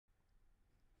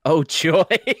Oh, joy.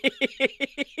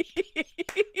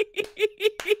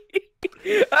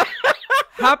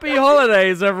 Happy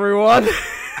holidays, everyone.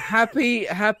 Happy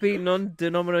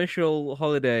non-denominational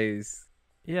holidays.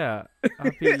 Yeah,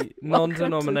 happy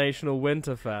non-denominational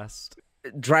Winterfest.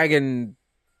 Dragon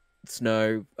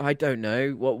snow. I don't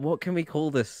know. What can we call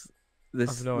this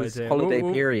I've no this idea. holiday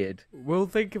period? We'll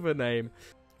think of a name.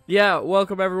 Yeah,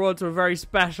 welcome everyone to a very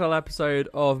special episode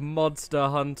of MODsteR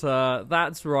HunteR.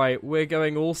 That's right, we're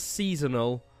going all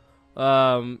seasonal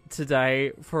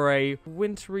today for a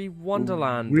wintry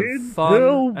wonderland of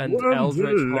fun and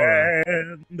eldritch horror.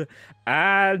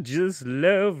 I just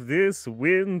love this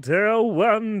winter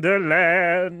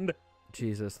wonderland.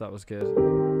 Jesus, that was good.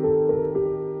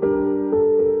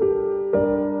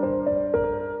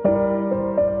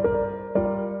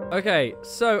 Okay,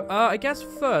 so I guess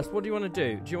first, what do you want to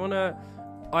do? Do you want to?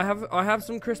 I have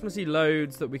some Christmassy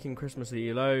loads that we can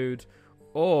Christmassy load,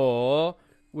 or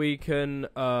we can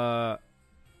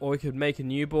make a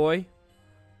new boy.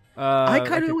 I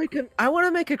want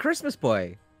to make a Christmas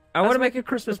boy. I want to make a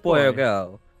Christmas boy or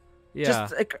girl. Yeah.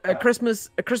 Just a Christmas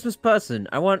person.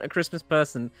 I want a Christmas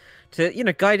person to,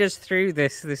 guide us through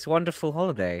this wonderful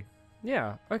holiday.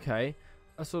 Yeah. Okay.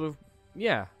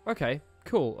 Okay.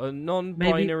 Cool. A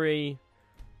non-binary.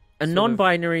 A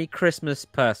non-binary Christmas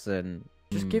person.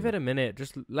 Just give it a minute.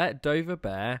 Just let Dover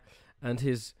Bear and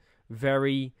his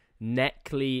very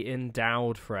neckly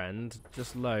endowed friend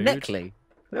just load. Neckly.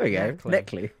 There we go.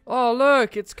 Neckly. Oh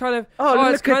look, it's kind of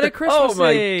it's kind of Christmassy.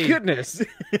 Oh my goodness!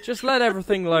 Just let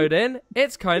everything load in.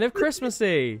 It's kind of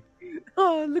Christmassy.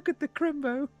 Oh, look at the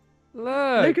Crimbo.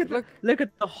 Look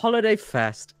at the holiday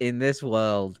fest in this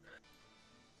world.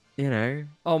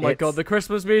 Oh my god, the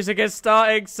Christmas music is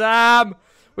starting, Sam.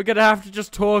 We're gonna have to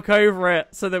just talk over it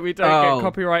so that we don't get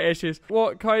copyright issues.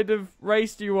 What kind of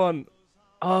race do you want?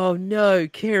 Oh no,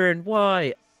 Ciaran,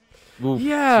 why?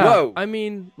 Yeah, whoa. I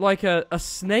mean, like a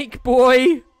snake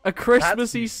boy, a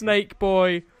Christmassy snake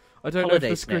boy. I don't know if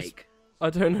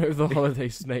the holiday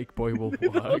snake boy will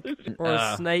work, or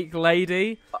a snake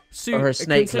lady, or a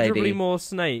snake considerably lady. more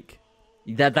snake.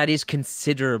 That is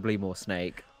considerably more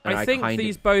snake. I think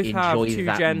these both have two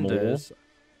genders.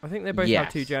 I think they both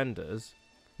have two genders.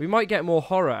 We might get more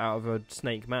horror out of a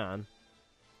snake man.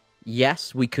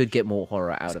 Yes, we could get more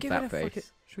horror out of that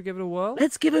face. Should we give it a whirl?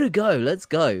 Let's give it a go. Let's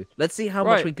go. Let's see how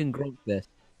much we can grok this.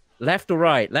 Left or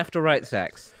right? Left or right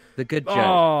sex? The good joke.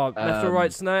 Oh, left or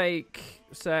right snake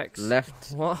sex.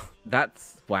 Left. What?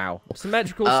 That's wow.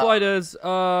 Symmetrical sliders.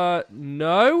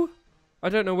 No. I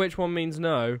don't know which one means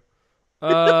no.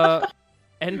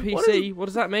 NPC. What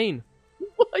does that mean?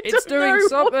 It's doing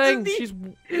something. She's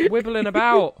wibbling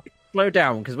about. Slow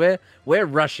down, because we're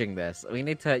rushing this. We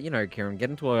need to, Ciaran, get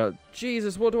into a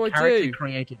Jesus. What do I do?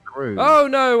 Character-created groove. Oh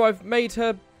no! I've made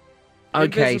her.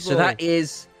 Okay, invisible. so that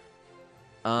is.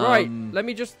 Right. Let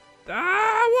me just. What have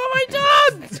I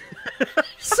done?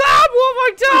 Sam, what have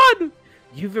I done?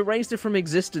 You've erased it from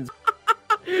existence.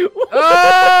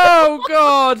 Oh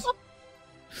God!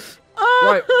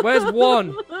 Right, where's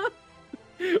one?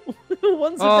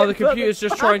 The computer's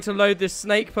just trying to load this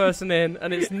snake person in,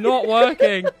 and it's not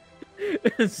working.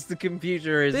 The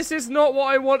computer is... This is not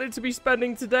what I wanted to be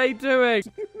spending today doing.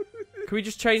 Can we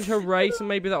just change her race and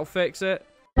maybe that'll fix it?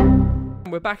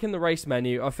 We're back in the race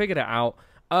menu. I figured it out.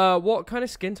 What kind of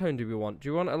skin tone do we want? Do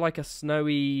you want like a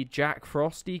snowy Jack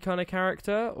Frosty kind of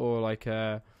character? Or like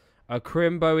a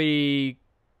crimbo-y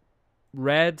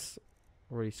red?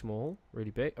 Really small? Really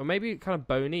big? Or maybe kind of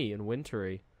bony and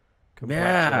wintry?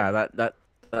 Yeah, that.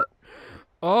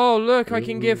 Oh, look, I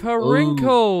can give her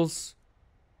wrinkles.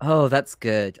 Oh, that's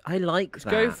good. I like that.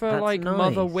 Go for that's like nice.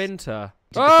 Mother Winter.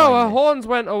 Oh, her horns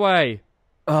went away.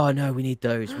 Oh no, we need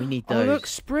those. We need those. Oh, look,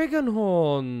 Spriggan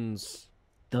horns.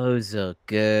 Those are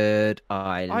good.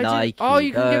 I like. Oh,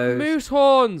 you can give moose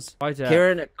horns.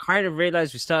 Ciaran, I kind of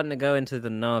realised we're starting to go into the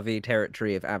Na'vi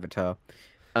territory of Avatar.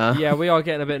 Yeah, we are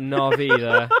getting a bit Na'vi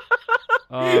there.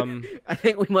 I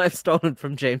think we might have stolen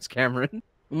from James Cameron.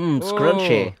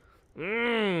 Scrunchy.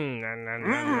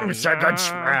 It's a good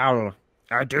smell.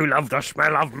 I do love the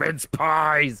smell of mince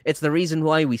pies. It's the reason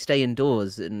why we stay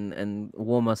indoors and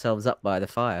warm ourselves up by the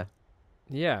fire.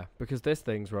 Yeah, because this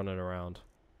thing's running around.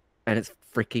 And it's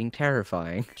freaking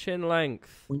terrifying. Chin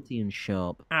length. Pointy and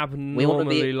sharp.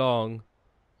 Abnormally long.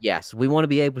 Yes, we want to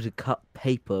be able to cut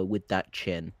paper with that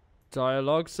chin.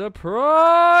 Dialogue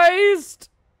surprised!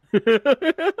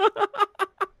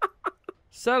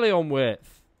 Celion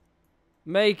width.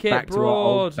 Make it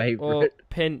broad or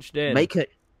pinched in. Make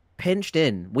it pinched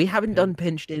in. We haven't done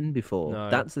pinched in before. No.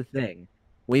 That's the thing.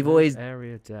 We've always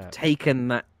area depth. taken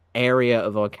that area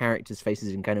of our characters'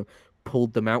 faces and kind of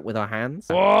pulled them out with our hands.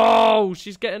 Whoa,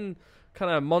 she's getting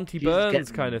kind of Monty She's Burns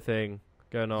getting- kind of thing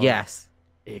going on. Yes.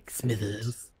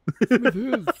 Smithers.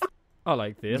 I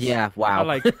like this. Yeah. Wow.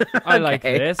 I like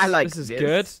Okay, this. I like this is this.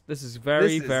 good. This is very,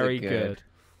 This is very good. good.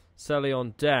 Selly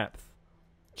on depth.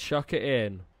 Chuck it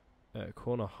in.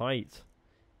 Corner height.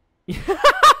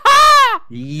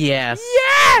 Yes.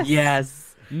 Yes!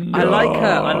 Yes. No! I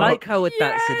like her with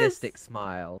that sadistic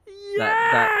smile.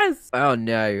 Yes! Oh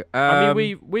no. I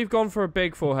mean, we've gone for a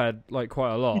big forehead like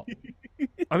quite a lot.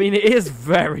 I mean, it is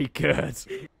very good.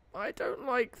 I don't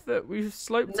like that we've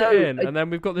sloped No, it in, and then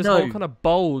we've got this whole kind of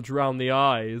bulge around the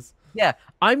eyes. Yeah,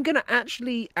 I'm gonna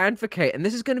actually advocate, and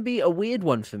this is gonna be a weird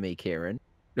one for me, Ciaran.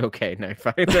 Okay, no,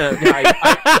 fine.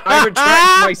 I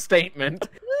retract my statement.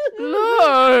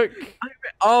 Look!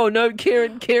 Oh no,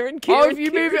 Ciaran. Oh, if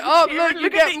you move it up, look, you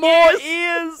get more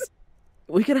ears!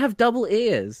 We can have double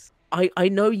ears. I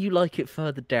know you like it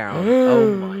further down.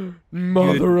 Oh my.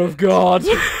 Mother of God.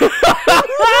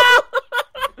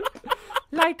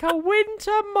 Like a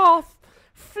winter moth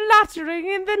fluttering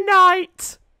in the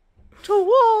night.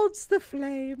 Towards the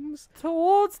flames.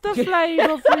 Towards the flame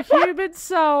of the human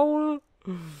soul.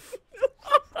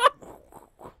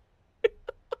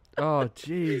 Oh,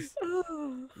 jeez.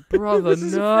 Brother, This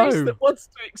is a face no. that wants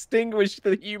to extinguish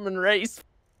the human race.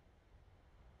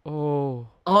 Oh.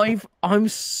 I'm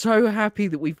so happy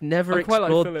that we've never I quite like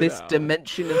explored filling this it out.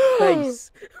 dimension of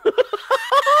face. Sam,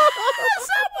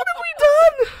 what have we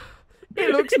done? It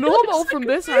looks normal from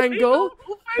this angle.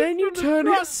 Then you turn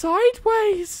it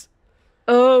sideways.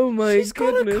 Oh my She's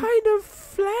got goodness. a kind of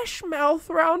flesh mouth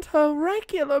around her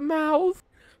regular mouth.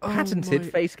 Patented Oh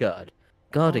my- face guard.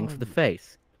 Guarding for the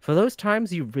face. For those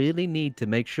times you really need to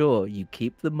make sure you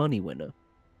keep the money winner.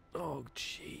 Oh,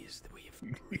 jeez.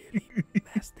 We've really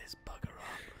messed this bugger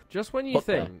up. Just when you What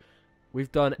the- think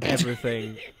we've done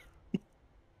everything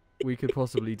we could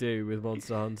possibly do with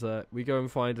Monster Hunter, we go and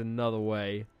find another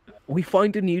way. We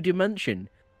find a new dimension.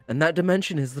 And that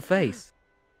dimension is the face.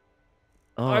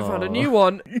 I found a Oh. new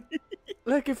one.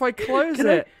 Look, if I close Can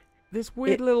I- it, this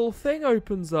weird little thing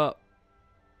opens up.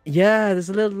 Yeah, there's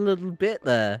a little bit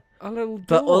there. A little door.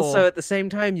 But also at the same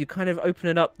time, you kind of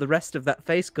open up the rest of that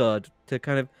face guard to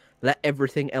kind of let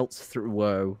everything else through.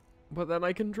 Whoa. But then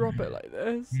I can drop it like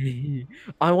this.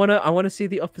 I wanna see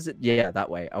the opposite. Yeah, that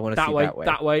way. I wanna see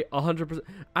That way, 100%.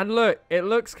 And look, it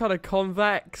looks kind of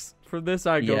convex from this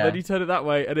angle. Yeah. Then you turn it that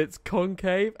way, and it's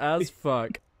concave as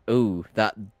fuck. Ooh,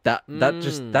 that's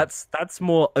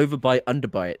more overbite,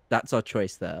 underbite. That's our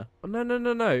choice there.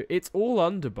 No. It's all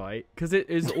underbite because it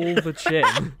is all the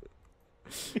chin.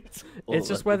 It's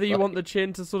just whether you want the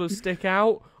chin to sort of stick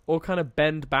out or kind of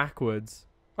bend backwards.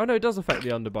 Oh no, it does affect the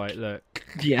underbite. Look.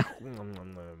 Yeah.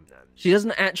 She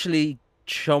doesn't actually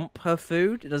chomp her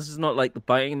food. This is not like the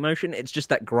biting motion. It's just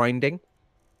that grinding.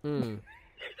 Mm.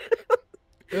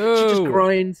 She just Ooh.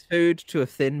 grinds food to a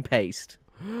thin paste.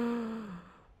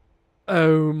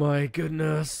 Oh my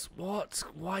goodness. What?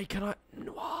 Why can I...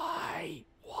 Why?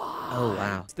 Oh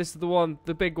wow. This is the one.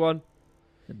 The big one.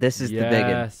 This is the big one.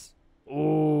 Yes.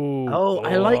 Ooh. Oh,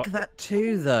 I like that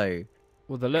too, though.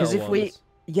 Well, the little Because if we, ones.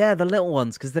 yeah, the little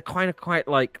ones, because they're kind of quite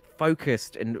like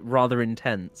focused and rather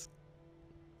intense.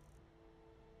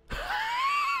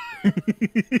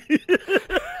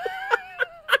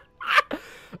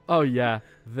 Oh yeah,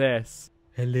 this.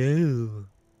 Hello.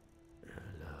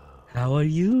 How are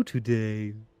you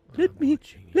today? Let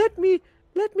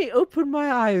me open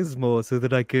my eyes more so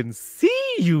that I can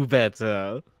see you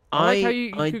better. I like how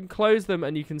you can close them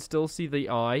and you can still see the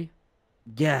eye.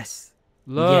 Yes.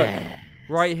 Look, Yeah.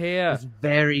 right here. It's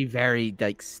very, very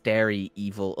like starey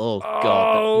evil. Oh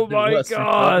god. Oh that's even my worse than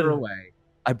God. further away.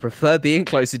 I prefer being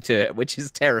closer to it, which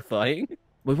is terrifying.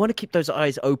 We want to keep those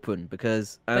eyes open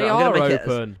because They I'm are gonna make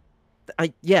open.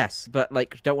 yes, but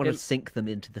like don't want to It- sink them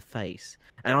into the face.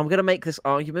 And I'm gonna make this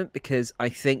argument because I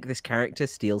think this character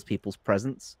steals people's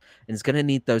presents and is gonna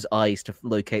need those eyes to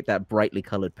locate that brightly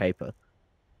colored paper.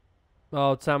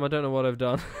 Oh, Sam, I don't know what I've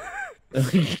done.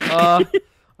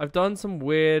 I've done some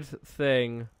weird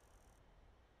thing.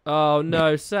 Oh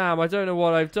no, Sam, I don't know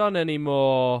what I've done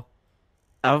anymore.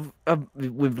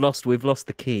 We've lost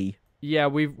the key. Yeah,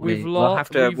 we've We're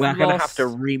lost. gonna have to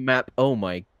remap. Oh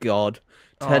my god.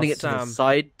 Turning it to the Sam.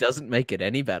 side doesn't make it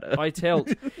any better. I tilt.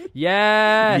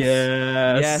 Yes.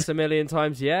 Yes. Yes, a million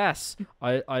times. Yes.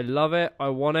 I love it. I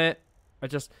want it. I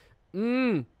just.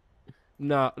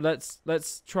 No,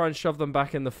 let's try and shove them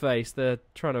back in the face. They're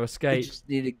trying to You escape. just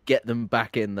need to get them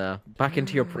back in there, back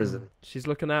into your prison. She's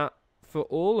looking out for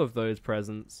all of those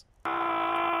presents.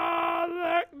 Ah,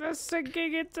 look, they're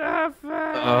sinking into her face.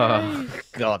 Oh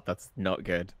god, that's not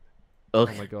good. Oh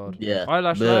my god. Yeah.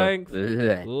 Eyelash Blech. length.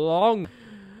 Blech. Long.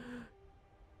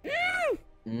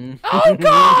 Mm. Oh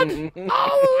god!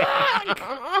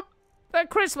 Oh look! The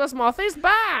Christmas moth is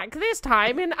back, this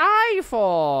time in eye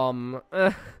form.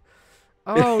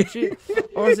 Oh gee.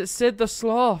 Or is it Sid the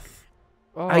Sloth?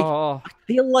 Oh. I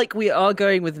feel like we are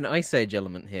going with an Ice Age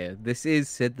element here. This is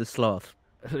Sid the Sloth.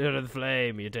 You're in the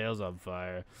flame, your tail's on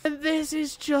fire. And this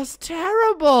is just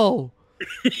terrible!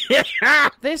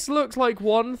 This looks like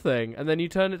one thing, and then you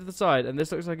turn it to the side, and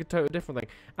this looks like a totally different thing.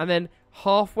 And then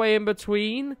halfway in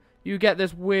between, you get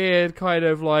this weird kind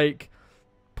of like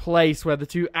place where the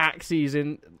two axes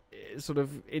sort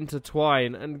of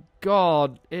intertwine, and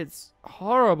God, it's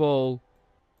horrible.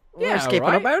 Yeah, escaping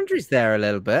our boundaries there a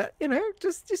little bit, you know,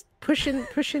 just pushing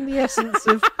the essence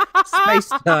of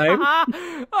space-time.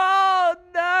 Oh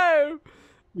no!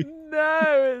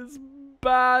 No, it's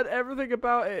bad. Everything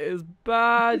about it is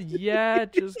bad. Yeah,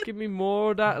 just give me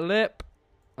more of that lip.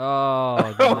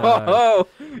 Oh no.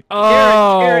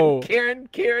 Oh, Ciaran.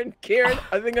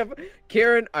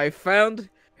 I found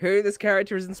who this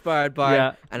character is inspired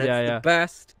by, and it's the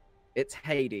best. It's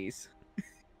Hades.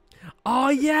 Oh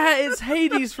yeah, it's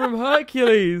Hades from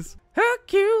Hercules.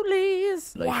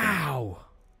 Hercules. Wow.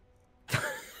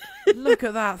 Look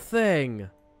at that thing.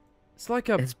 It's like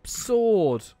a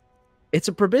sword. It's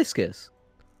a proboscis.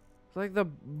 It's like the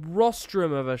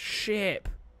rostrum of a ship.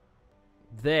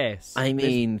 This. I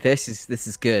mean, this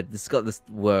is good. This has got this.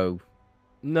 Whoa.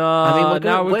 No, I mean,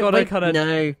 now we've got a kind of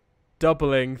no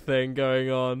doubling thing going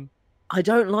on. I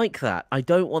don't like that. I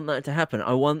don't want that to happen.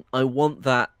 I want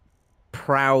that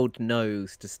proud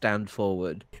nose to stand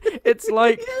forward. It's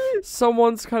like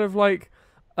someone's kind of like,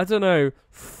 I don't know,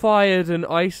 fired an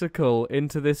icicle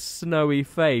into this snowy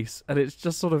face, and it's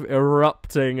just sort of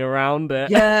erupting around it.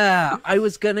 Yeah, I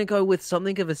was gonna go with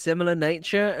something of a similar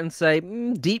nature and say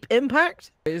Deep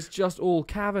Impact. It's just all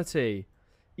cavity.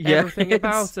 Yeah, everything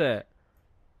about it.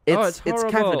 It's horrible.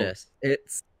 It's cavernous.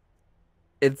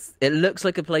 It looks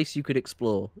like a place you could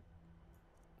explore.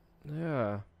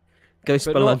 Yeah. Go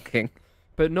spelunking.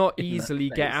 But not easily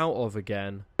get out of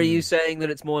again. Are you saying that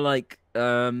it's more like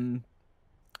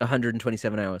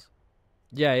 127 hours?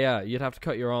 Yeah. You'd have to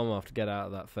cut your arm off to get out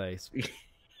of that face.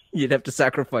 You'd have to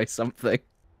sacrifice something.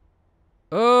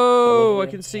 Oh, I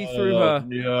can see through her.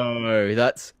 No,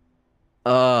 that's...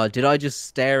 did I just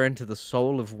stare into the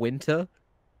soul of winter?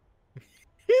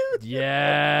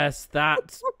 Yes,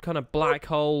 that kind of black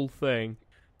hole thing.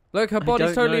 Look, her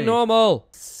body's totally normal.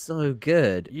 So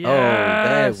good. Yes. Oh,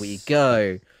 there we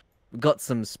go. We've got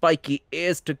some spiky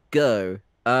ears to go.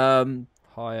 Hi,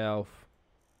 Elf.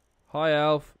 Hi,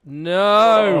 Elf.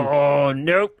 No. Oh,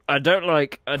 nope. I don't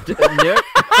like... nope.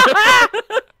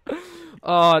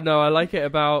 Oh, no, I like it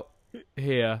about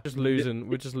here.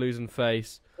 We're just losing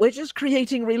face. We're just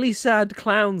creating really sad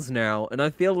clowns now, and I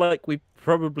feel like we're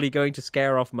probably going to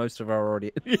scare off most of our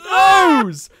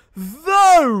audience.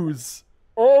 Those!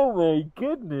 Oh my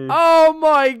goodness. Oh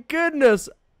my goodness!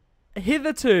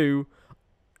 Hitherto,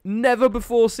 never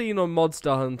before seen on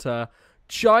MODsteR HunteR,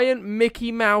 giant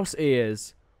Mickey Mouse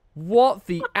ears. What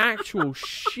the actual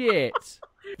shit?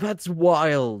 That's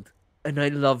wild. And I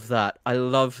love that. I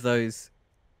love those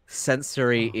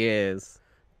sensory ears.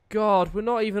 God, we're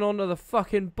not even onto the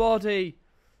fucking body.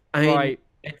 I mean, right.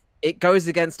 It goes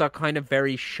against our kind of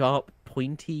very sharp,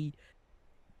 pointy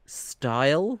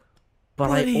style.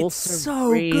 But I also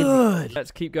so really... good.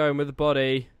 Let's keep going with the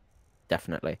body.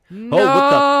 Definitely. No!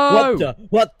 Oh,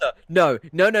 what the? No.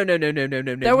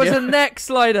 There was a neck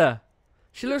slider.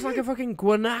 She looks like a fucking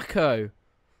guanaco.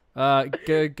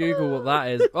 Google what that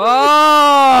is.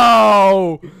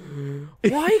 Oh!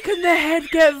 Why can the head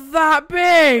get that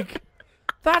big?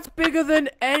 That's bigger than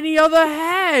any other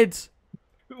head.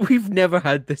 We've never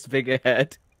had this big a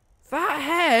head. That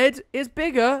head is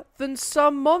bigger than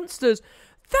some monsters.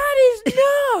 That is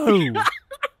no.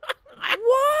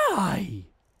 Why?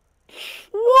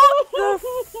 What the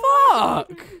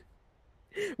fuck?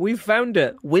 We found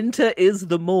it. Winter is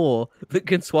the maw that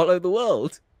can swallow the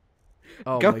world.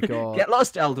 Oh my god. Get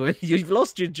lost, Alduin. You've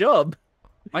lost your job.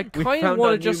 I kind of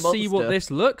want to just see what this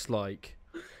looks like.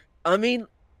 I mean,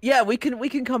 yeah, we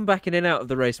can come back in and out of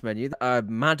the race menu.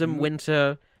 Madam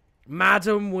Winter.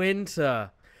 Madam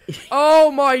Winter.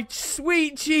 Oh my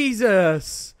sweet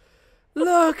Jesus.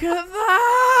 Look at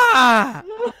that.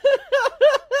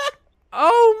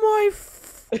 Oh my...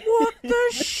 What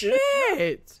the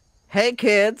shit? Hey,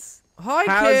 kids. Hi,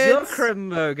 How's kids. your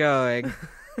crimbo going?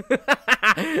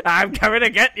 I'm coming to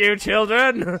get you,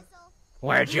 children.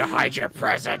 Where'd you hide your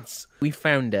presents? We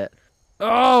found it.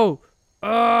 Oh.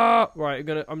 Right,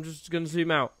 I'm just gonna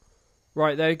zoom out.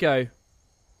 Right, there you go.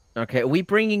 Okay, are we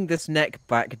bringing this neck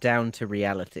back down to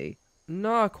reality?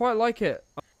 No, I quite like it.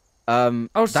 Oh,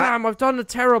 Oh, Sam, I've done a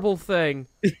terrible thing.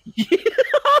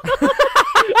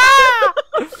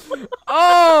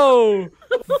 Oh,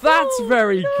 that's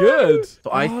very good.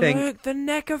 I think Look, the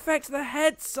neck affects the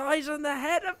head size and the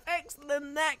head affects the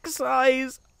neck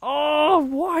size. Oh,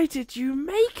 why did you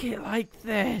make it like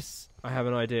this? I have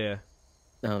an idea.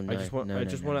 Oh no! I just want to.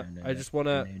 Ciaran. I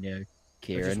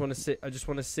just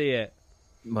want to see it.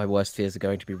 My worst fears are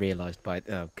going to be realised by.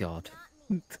 Oh God.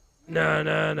 No,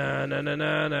 no, no, no, no,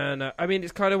 no, no, no. I mean,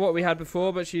 it's kind of what we had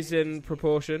before, but she's in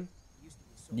proportion.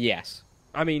 Yes.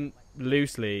 I mean,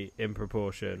 loosely in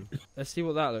proportion. Let's see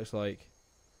what that looks like.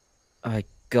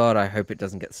 God, I hope it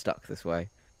doesn't get stuck this way.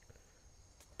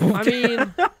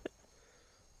 I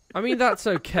mean, that's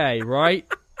okay, right?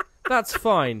 That's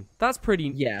fine. That's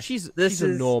pretty. Yeah. She's This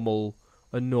a is normal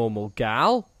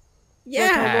gal. yeah.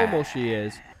 Look how normal she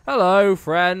is. Hello,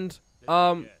 friend.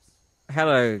 Hello,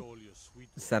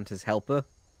 Santa's helper.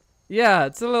 Yeah,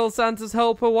 it's a little Santa's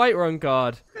helper Whiterun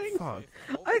guard. Fuck.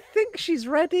 I think she's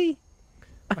ready.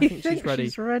 I think she's ready.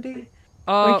 She's ready.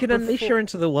 We can unleash her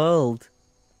into the world.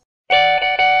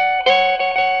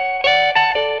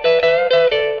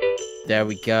 There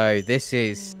we go. This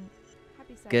is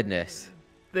goodness.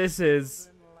 This is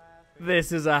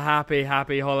a happy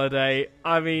holiday.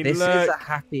 I mean, This look. is a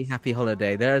happy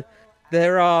holiday.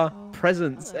 There are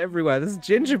presents everywhere. There's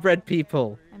gingerbread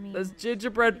people. There's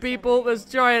gingerbread people. There's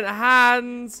giant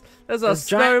hands. There's a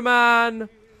snowman.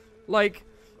 Like,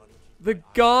 the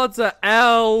gods are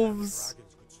elves.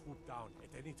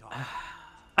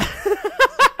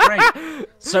 Great.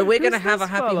 So we're gonna have a this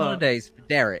happy fella? holidays for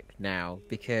Derek now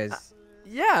because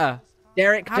Yeah.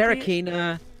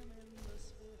 Derekina.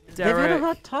 They've had a Derek.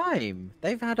 hard time.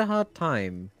 They've had a hard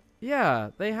time. Yeah,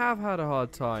 they have had a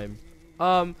hard time.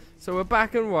 So we're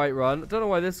back in Whiterun. I don't know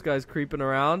why this guy's creeping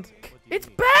around. It's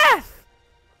Beth!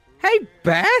 Hey,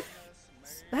 Beth.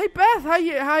 Hey Beth,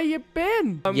 how you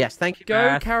been? Yes, thank you, Go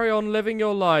Beth. carry on living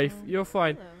your life. You're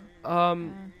fine.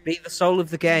 Be the soul of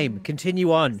the game.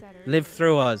 Continue on. Live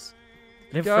through us.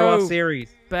 Live Go. through our series.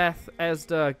 Beth,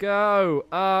 Esther, go.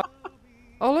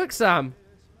 Oh look, Sam.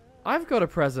 I've got a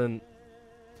present.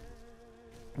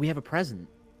 We have a present.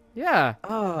 Yeah.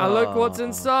 Oh. And look what's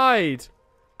inside.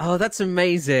 Oh, that's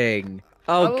amazing.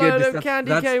 A Oh, load goodness. of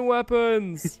candy cane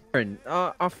weapons.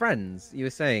 Our friends. You were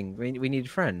saying we need a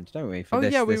friend, don't we? For Oh,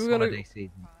 this, yeah, we this were gonna- holiday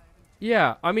season.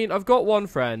 Yeah, I mean, I've got one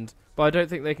friend, but I don't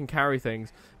think they can carry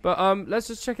things. But let's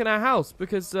just check in our house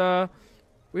because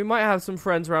we might have some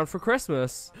friends around for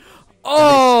Christmas.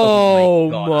 Oh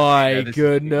my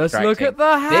goodness! Look at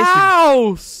the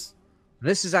house.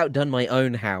 This has outdone my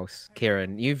own house,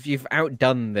 Ciaran. You've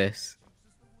outdone this.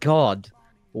 God,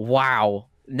 wow.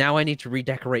 Now I need to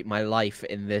redecorate my life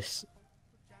in this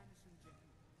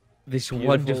Beautiful.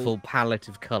 wonderful palette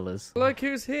of colours. Look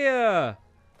who's here.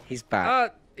 He's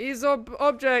back. He's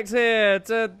Object's here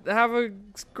to have a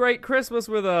great Christmas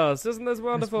with us. Isn't this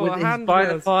wonderful? He's by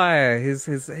the fire.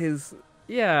 His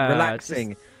Yeah,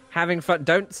 relaxing, having fun.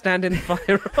 Don't stand in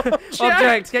fire.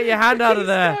 Object, get your hand out of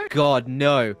there. God,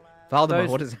 no. Valdemar, Those-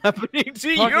 what is happening to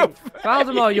you? Fucking-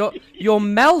 Valdemar, you're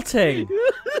melting.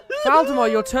 Valdemar,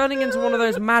 you're turning into one of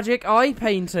those magic eye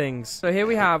paintings. So here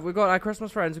we've got our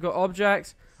Christmas friends. We've got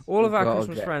Object, all of We've our got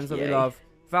Christmas Object, friends that we yay. love.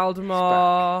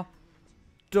 Valdemar,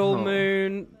 Dull Oh.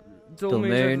 Moon, Dull Moon's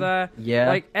Moon, over there. yeah.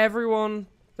 Like everyone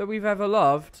that we've ever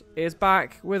loved is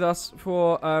back with us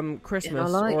for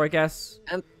Christmas, like- or I guess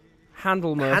Um,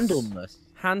 Handlemas. Handlemas.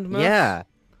 Handmas. Yeah.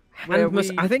 Where Handmus.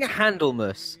 we- I think a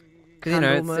Handlemus. Because, you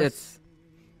know, Handlemas. it's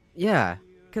yeah.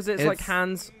 Because it's like it's-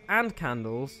 hands and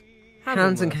candles.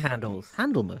 Hands and Handlemas. candles.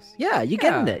 Handlemus. Yeah, you're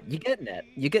Yeah. getting it. You're getting it.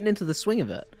 You're getting into the swing of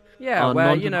it. Yeah, On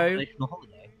where, you know, non-denominational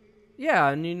holiday. yeah,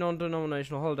 a new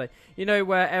non-denominational holiday. You know,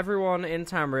 where everyone in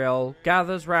Tamriel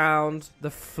gathers round the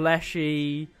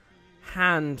fleshy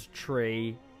hand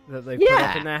tree that they put up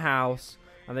Yeah. in their house,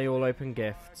 and they all open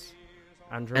gifts.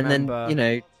 And And remember... then, you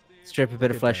know, strip a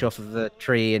bit of Good flesh day. off of the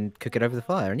tree and cook it over the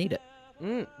fire and eat it.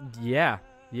 Yeah.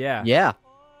 Yeah.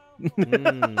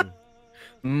 Mm.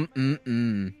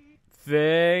 Mm-mm-mm.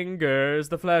 Fingers,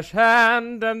 the flesh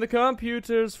hand, and the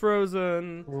computer's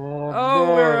frozen.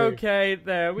 Oh, we're okay.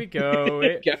 There we go.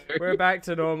 We're back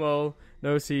to normal.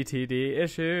 No CTD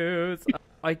issues.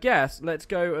 I guess let's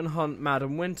go and hunt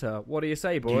Madam Winter. What do you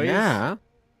say, boys? Yeah.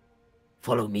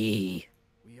 Follow me.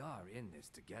 We are in this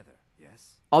together,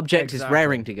 yes? Object is Exactly.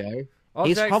 raring to go.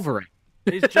 He's Object's- hovering.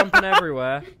 He's jumping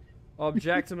everywhere.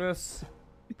 Objectimus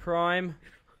Prime.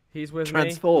 He's with me.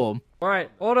 Transform. Alright,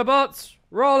 Autobots,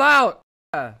 roll out!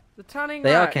 The tanning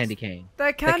They are racks. candy cane. They're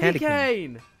They're candy candy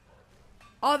cane. cane.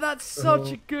 Oh, that's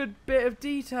such a good bit of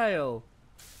detail.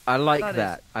 I like That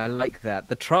that. is- I like that.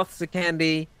 The troughs are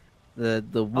candy. The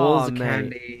walls are mate.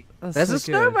 candy. That's There's so a good.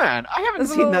 snowman. I haven't There's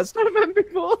a seen little- that snowman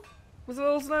before. There's a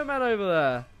little snowman over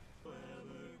there.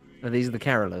 Oh, these are the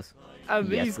carolers. And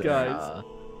Yes, these they guys. are.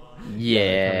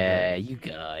 Yeah, you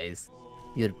guys.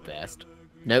 You're the best.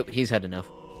 Nope, he's had enough.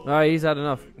 No, he's had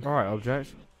enough. Alright,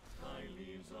 object.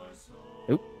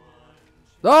 Oop.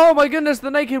 Oh my goodness, the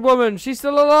naked woman! She's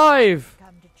still alive!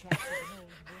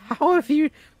 How have you...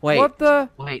 Wait. What the?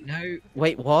 Wait, no.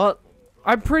 Wait, what?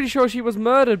 I'm pretty sure she was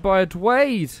murdered by a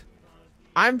Dwayne.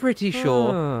 I'm pretty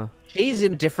sure Ah. she's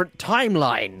in a different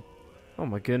timeline. Oh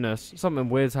my goodness, something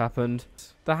weird's happened.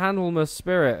 The Handlemus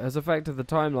spirit has affected the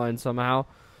timeline somehow.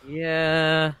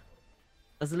 Yeah.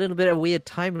 There's a little bit of weird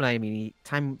timey-wimey,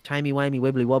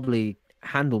 wibbly wobbly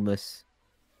Handlemus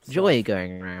joy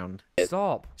going around.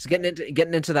 Stop. It's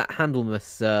getting into that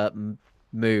Handlemus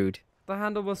mood. The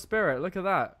Handlemus spirit, look at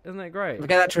that. Isn't it great?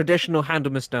 Look at that traditional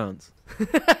Handlemus dance.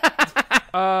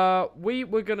 We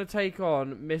were gonna take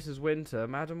on Mrs. Winter,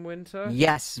 Madam Winter.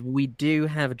 Yes, we do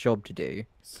have a job to do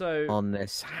So on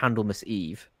this Handlemus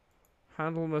Eve.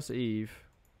 Handlemus Eve.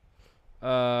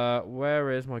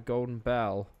 Where is my golden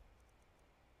bell?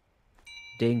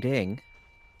 Ding ding.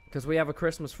 Because we have a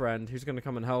Christmas friend who's gonna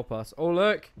come and help us. Oh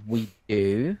look! We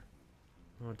do.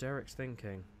 Oh, Derek's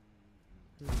thinking.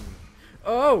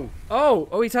 Oh!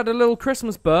 He's had a little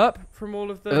Christmas burp from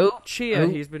all of the cheer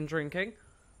he's been drinking.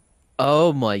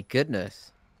 Oh my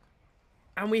goodness.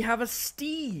 And we have a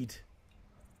steed.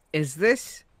 Is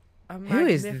this... Who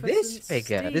is this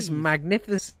figure? This steed.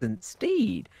 magnificent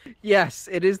steed? Yes,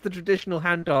 it is the traditional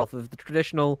Handolf of the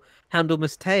traditional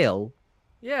Handlemus tale.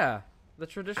 Yeah, the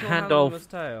traditional Handolf. Handlemus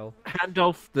tale.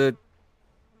 Handolf the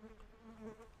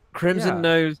crimson Yeah.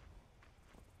 nosed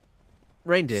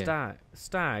reindeer.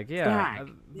 Stag, yeah. Stag,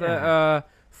 That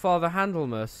Father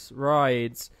Handlemus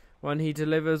rides when he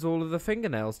delivers all of the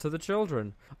fingernails to the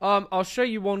children. I'll show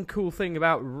you one cool thing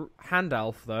about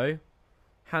Handalf though.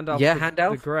 Handalf, Yeah, the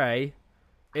Handalf. Grey.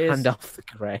 Is Handolf the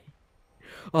Grey.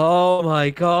 Oh my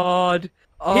god. he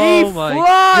Oh my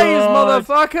flies, god.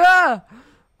 motherfucker!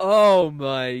 Oh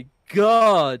my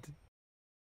god.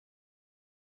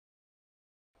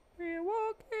 We're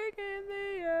walking in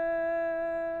the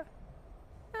air.